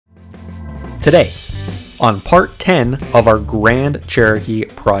Today, on part 10 of our Grand Cherokee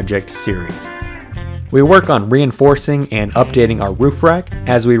project series, we work on reinforcing and updating our roof rack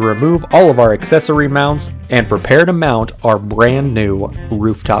as we remove all of our accessory mounts and prepare to mount our brand new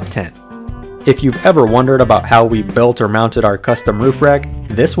rooftop tent. If you've ever wondered about how we built or mounted our custom roof rack,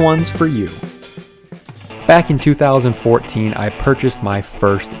 this one's for you. Back in 2014, I purchased my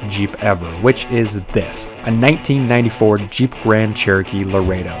first Jeep ever, which is this, a 1994 Jeep Grand Cherokee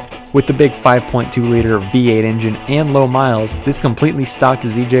Laredo. With the big 5.2 liter V8 engine and low miles, this completely stock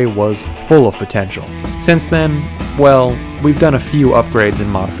ZJ was full of potential. Since then, well, we've done a few upgrades and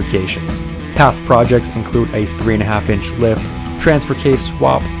modifications. Past projects include a 3.5-inch lift, transfer case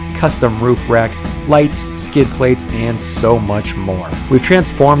swap, custom roof rack, lights, skid plates, and so much more. We've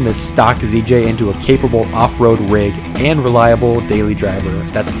transformed this stock ZJ into a capable off-road rig and reliable daily driver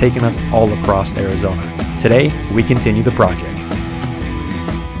that's taken us all across Arizona. Today, we continue the project.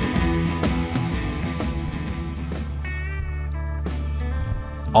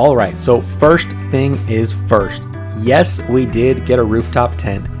 Alright, so first thing is first. Yes, we did get a rooftop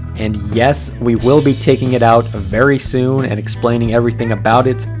tent, and yes, we will be taking it out very soon and explaining everything about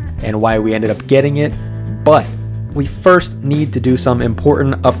it and why we ended up getting it, but we first need to do some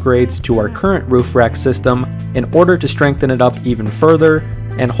important upgrades to our current roof rack system in order to strengthen it up even further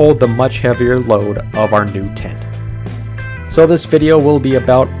and hold the much heavier load of our new tent. So this video will be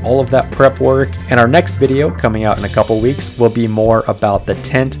about all of that prep work, and our next video coming out in a couple weeks will be more about the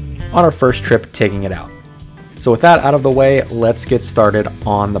tent on our first trip taking it out. So with that out of the way, let's get started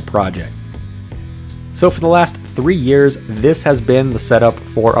on the project. So for the last 3 years, this has been the setup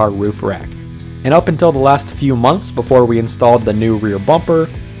for our roof rack. And up until the last few months before we installed the new rear bumper,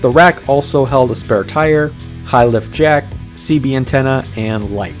 the rack also held a spare tire, high lift jack, CB antenna,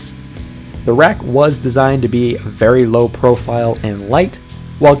 and lights. The rack was designed to be very low profile and light,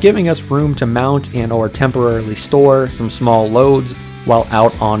 while giving us room to mount and or temporarily store some small loads while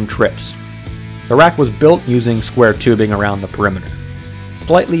out on trips. The rack was built using square tubing around the perimeter.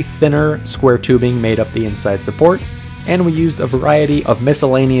 Slightly thinner square tubing made up the inside supports, and we used a variety of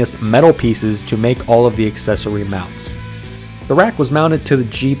miscellaneous metal pieces to make all of the accessory mounts. The rack was mounted to the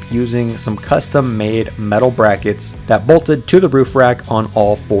Jeep using some custom-made metal brackets that bolted to the roof rack on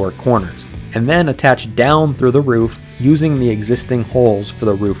all 4 corners, and then attached down through the roof using the existing holes for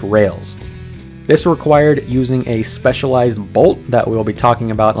the roof rails. This required using a specialized bolt that we'll be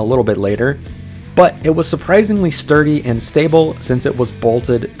talking about a little bit later, but it was surprisingly sturdy and stable since it was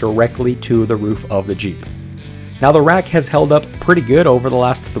bolted directly to the roof of the Jeep. Now the rack has held up pretty good over the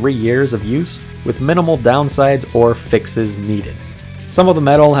last 3 years of use, with minimal downsides or fixes needed. Some of the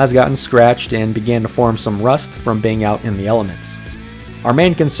metal has gotten scratched and began to form some rust from being out in the elements. Our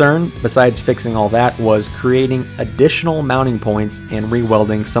main concern, besides fixing all that, was creating additional mounting points and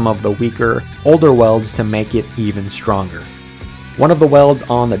re-welding some of the weaker, older welds to make it even stronger. One of the welds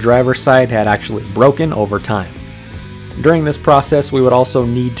on the driver's side had actually broken over time. During this process, we would also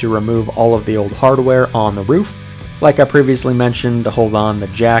need to remove all of the old hardware on the roof, like I previously mentioned, to hold on the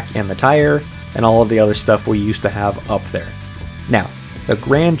jack and the tire, and all of the other stuff we used to have up there. Now, the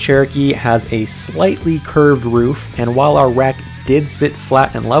Grand Cherokee has a slightly curved roof, and while our rack did sit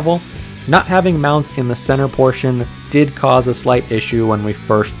flat and level, not having mounts in the center portion did cause a slight issue when we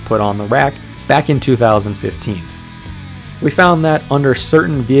first put on the rack back in 2015. We found that under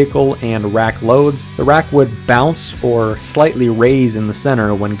certain vehicle and rack loads, the rack would bounce or slightly raise in the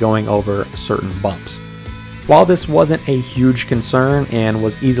center when going over certain bumps. While this wasn't a huge concern and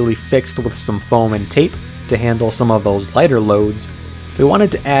was easily fixed with some foam and tape to handle some of those lighter loads, we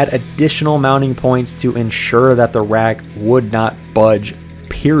wanted to add additional mounting points to ensure that the rack would not budge,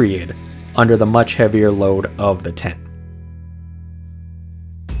 period, under the much heavier load of the tent.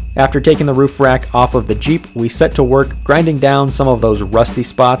 After taking the roof rack off of the Jeep, we set to work grinding down some of those rusty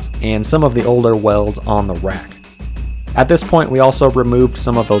spots and some of the older welds on the rack. At this point, we also removed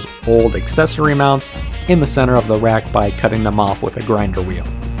some of those old accessory mounts in the center of the rack by cutting them off with a grinder wheel.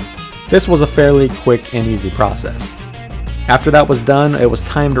 This was a fairly quick and easy process. After that was done, it was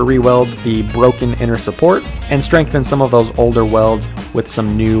time to re-weld the broken inner support and strengthen some of those older welds with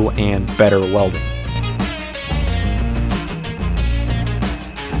some new and better welding.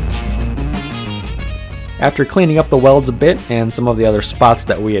 After cleaning up the welds a bit and some of the other spots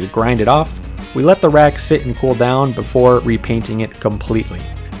that we had grinded off, we let the rack sit and cool down before repainting it completely.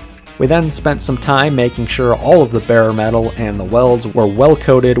 We then spent some time making sure all of the bare metal and the welds were well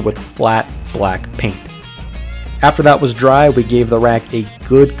coated with flat black paint. After that was dry, we gave the rack a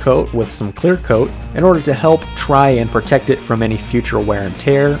good coat with some clear coat in order to help try and protect it from any future wear and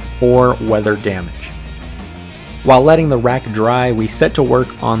tear or weather damage. While letting the rack dry, we set to work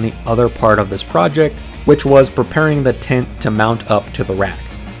on the other part of this project, which was preparing the tent to mount up to the rack.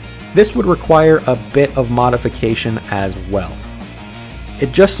 This would require a bit of modification as well.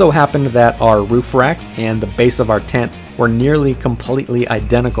 It just so happened that our roof rack and the base of our tent were nearly completely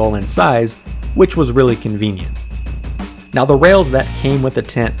identical in size, which was really convenient. Now the rails that came with the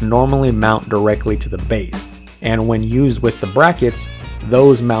tent normally mount directly to the base, and when used with the brackets,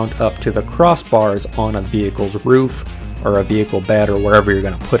 those mount up to the crossbars on a vehicle's roof or a vehicle bed or wherever you're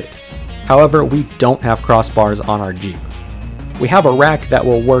going to put it. However, we don't have crossbars on our Jeep. We have a rack that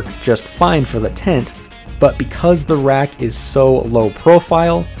will work just fine for the tent, but because the rack is so low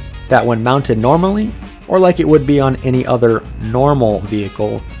profile that when mounted normally, or like it would be on any other normal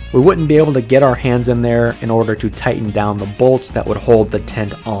vehicle, we wouldn't be able to get our hands in there in order to tighten down the bolts that would hold the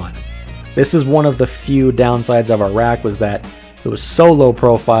tent on. This is one of the few downsides of our rack, was that it was so low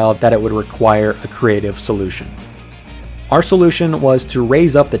profile that it would require a creative solution. Our solution was to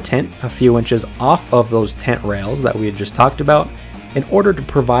raise up the tent a few inches off of those tent rails that we had just talked about in order to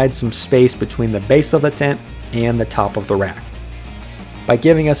provide some space between the base of the tent and the top of the rack. By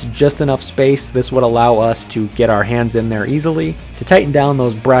giving us just enough space, this would allow us to get our hands in there easily, to tighten down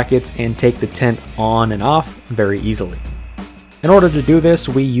those brackets and take the tent on and off very easily. In order to do this,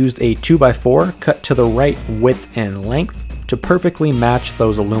 we used a 2x4 cut to the right width and length to perfectly match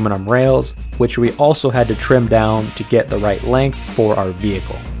those aluminum rails, which we also had to trim down to get the right length for our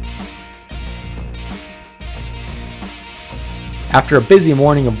vehicle. After a busy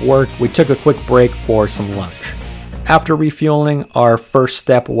morning of work, we took a quick break for some lunch. After refueling, our first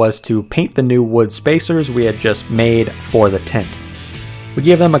step was to paint the new wood spacers we had just made for the tent. We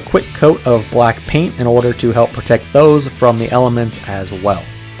gave them a quick coat of black paint in order to help protect those from the elements as well.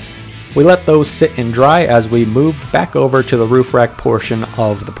 We let those sit and dry as we moved back over to the roof rack portion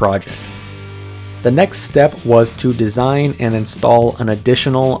of the project. The next step was to design and install an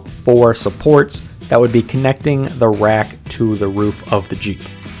additional 4 supports that would be connecting the rack to the roof of the Jeep.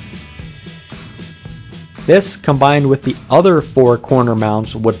 This, combined with the other 4 corner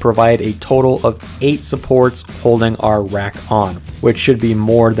mounts, would provide a total of 8 supports holding our rack on, which should be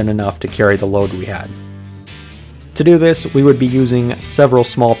more than enough to carry the load we had. To do this, we would be using several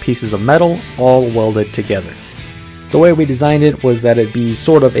small pieces of metal all welded together. The way we designed it was that it'd be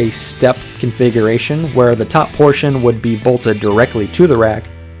sort of a step configuration where the top portion would be bolted directly to the rack,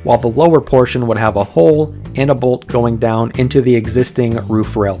 while the lower portion would have a hole and a bolt going down into the existing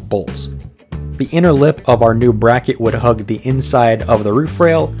roof rail bolts. The inner lip of our new bracket would hug the inside of the roof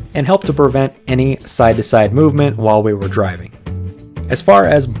rail and help to prevent any side-to-side movement while we were driving. As far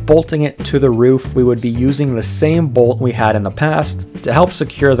as bolting it to the roof, we would be using the same bolt we had in the past to help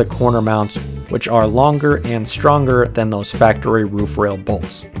secure the corner mounts, which are longer and stronger than those factory roof rail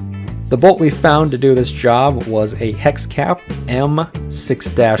bolts. The bolt we found to do this job was a hex cap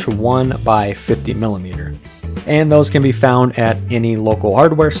M6-1 by 50mm, and those can be found at any local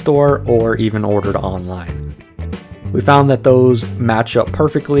hardware store or even ordered online. We found that those match up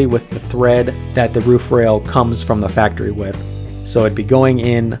perfectly with the thread that the roof rail comes from the factory with, so it'd be going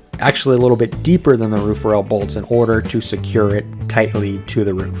in actually a little bit deeper than the roof rail bolts in order to secure it tightly to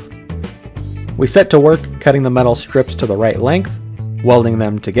the roof. We set to work cutting the metal strips to the right length, welding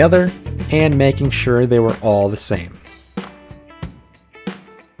them together, and making sure they were all the same.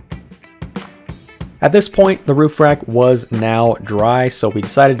 At this point, the roof rack was now dry, so we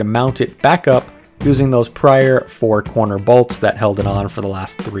decided to mount it back up using those prior 4 corner bolts that held it on for the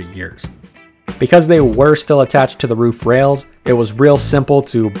last 3 years. Because they were still attached to the roof rails, it was real simple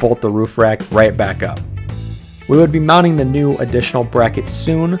to bolt the roof rack right back up. We would be mounting the new additional brackets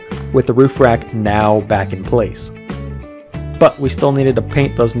soon, with the roof rack now back in place. But we still needed to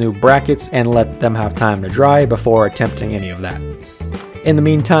paint those new brackets and let them have time to dry before attempting any of that. In the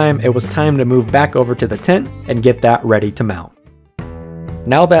meantime, it was time to move back over to the tent and get that ready to mount.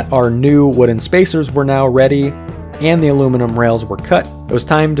 Now that our new wooden spacers were now ready, and the aluminum rails were cut, it was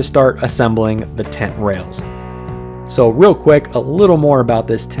time to start assembling the tent rails. So real quick, a little more about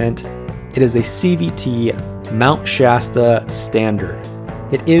this tent. It is a CVT Mount Shasta standard.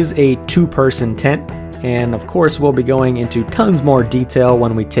 It is a 2-person tent, and of course we'll be going into tons more detail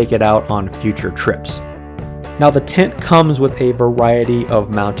when we take it out on future trips. Now the tent comes with a variety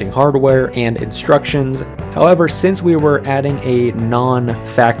of mounting hardware and instructions. However, since we were adding a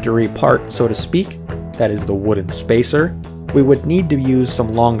non-factory part, so to speak, that is the wooden spacer, we would need to use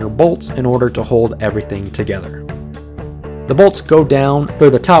some longer bolts in order to hold everything together. The bolts go down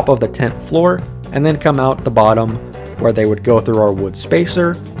through the top of the tent floor and then come out the bottom, where they would go through our wood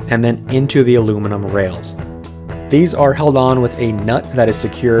spacer and then into the aluminum rails. These are held on with a nut that is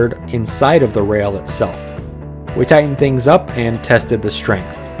secured inside of the rail itself. We tightened things up and tested the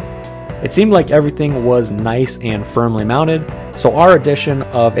strength. It seemed like everything was nice and firmly mounted, so our addition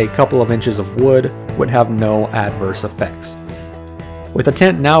of a couple of inches of wood would have no adverse effects. With the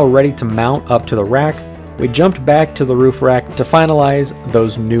tent now ready to mount up to the rack, we jumped back to the roof rack to finalize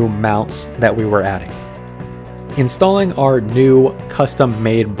those new mounts that we were adding. Installing our new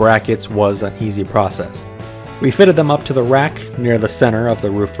custom-made brackets was an easy process. We fitted them up to the rack near the center of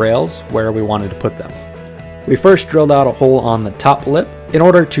the roof rails where we wanted to put them. We first drilled out a hole on the top lip in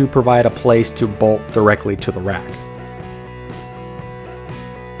order to provide a place to bolt directly to the rack.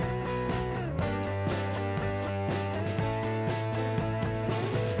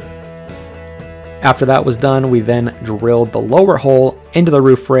 After that was done, we then drilled the lower hole into the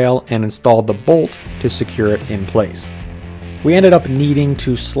roof rail and installed the bolt to secure it in place. We ended up needing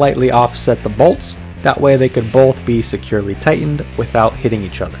to slightly offset the bolts, that way they could both be securely tightened without hitting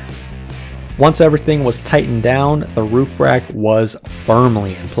each other. Once everything was tightened down, the roof rack was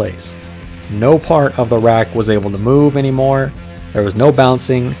firmly in place. No part of the rack was able to move anymore, there was no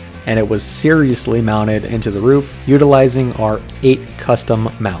bouncing, and it was seriously mounted into the roof utilizing our 8 custom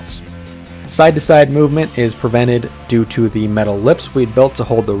mounts. Side-to-side movement is prevented due to the metal lips we'd built to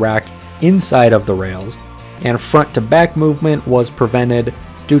hold the rack inside of the rails, and front-to-back movement was prevented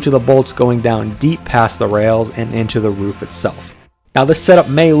due to the bolts going down deep past the rails and into the roof itself. Now this setup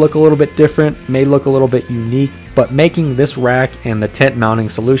may look a little bit different, may look a little bit unique, but making this rack and the tent mounting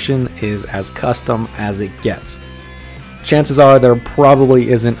solution is as custom as it gets. Chances are there probably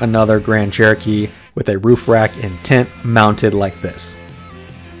isn't another Grand Cherokee with a roof rack and tent mounted like this.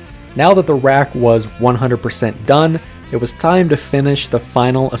 Now that the rack was 100% done, it was time to finish the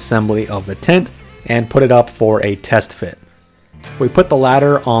final assembly of the tent and put it up for a test fit. We put the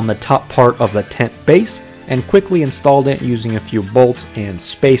ladder on the top part of the tent base and quickly installed it using a few bolts and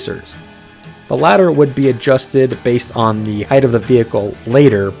spacers. The ladder would be adjusted based on the height of the vehicle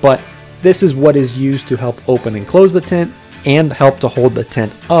later, but this is what is used to help open and close the tent and help to hold the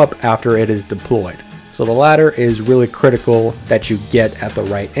tent up after it is deployed. So the ladder is really critical that you get at the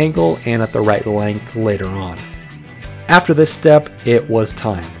right angle and at the right length later on. After this step, it was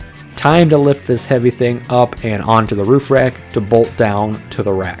time. Time to lift this heavy thing up and onto the roof rack to bolt down to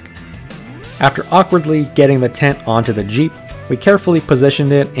the rack. After awkwardly getting the tent onto the Jeep, we carefully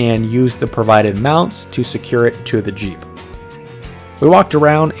positioned it and used the provided mounts to secure it to the Jeep. We walked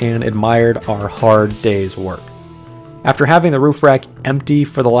around and admired our hard day's work. After having the roof rack empty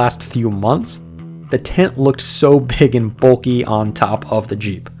for the last few months, the tent looked so big and bulky on top of the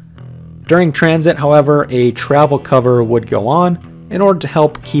Jeep. During transit, however, a travel cover would go on in order to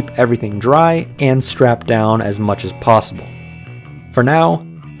help keep everything dry and strapped down as much as possible. For now,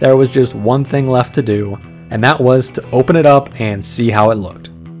 there was just one thing left to do, and that was to open it up and see how it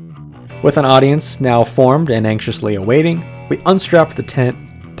looked. With an audience now formed and anxiously awaiting, we unstrapped the tent,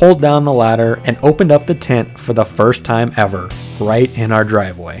 pulled down the ladder, and opened up the tent for the first time ever, right in our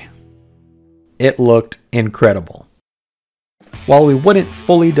driveway. It looked incredible. While we wouldn't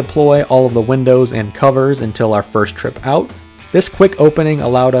fully deploy all of the windows and covers until our first trip out, this quick opening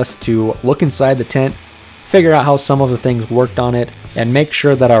allowed us to look inside the tent, figure out how some of the things worked on it, and make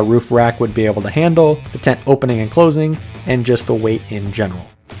sure that our roof rack would be able to handle the tent opening and closing, and just the weight in general.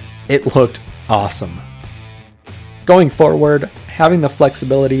 It looked awesome. Going forward, having the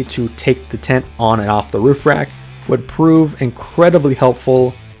flexibility to take the tent on and off the roof rack would prove incredibly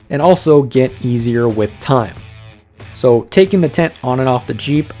helpful and also get easier with time. So taking the tent on and off the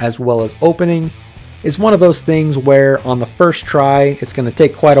Jeep as well as opening is one of those things where on the first try it's going to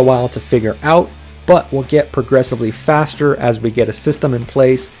take quite a while to figure out, but will get progressively faster as we get a system in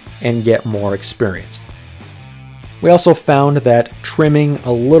place and get more experienced. We also found that trimming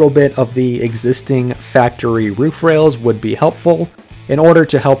a little bit of the existing factory roof rails would be helpful in order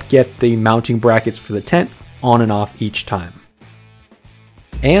to help get the mounting brackets for the tent on and off each time.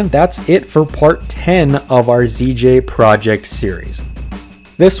 And that's it for part 10 of our ZJ project series.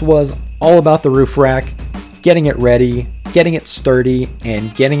 This was all about the roof rack, getting it ready, getting it sturdy,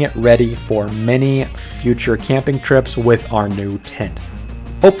 and getting it ready for many future camping trips with our new tent.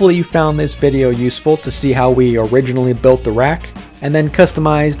 Hopefully you found this video useful to see how we originally built the rack and then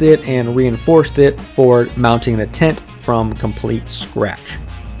customized it and reinforced it for mounting the tent from complete scratch.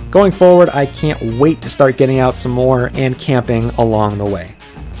 Going forward, I can't wait to start getting out some more and camping along the way.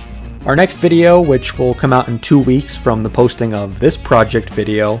 Our next video, which will come out in 2 weeks from the posting of this project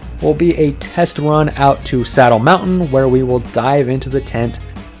video, will be a test run out to Saddle Mountain where we will dive into the tent,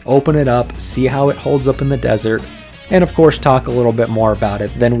 open it up, see how it holds up in the desert, and of course talk a little bit more about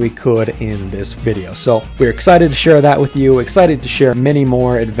it than we could in this video. So we're excited to share that with you, excited to share many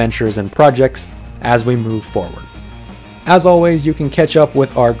more adventures and projects, as we move forward. As always, you can catch up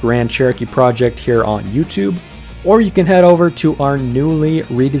with our Grand Cherokee project here on YouTube, or you can head over to our newly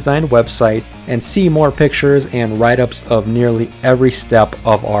redesigned website and see more pictures and write-ups of nearly every step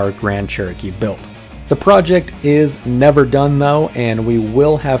of our Grand Cherokee build. The project is never done though, and we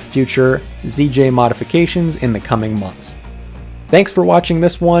will have future ZJ modifications in the coming months. Thanks for watching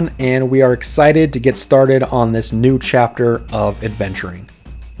this one, and we are excited to get started on this new chapter of adventuring.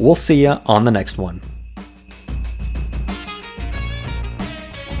 We'll see ya on the next one.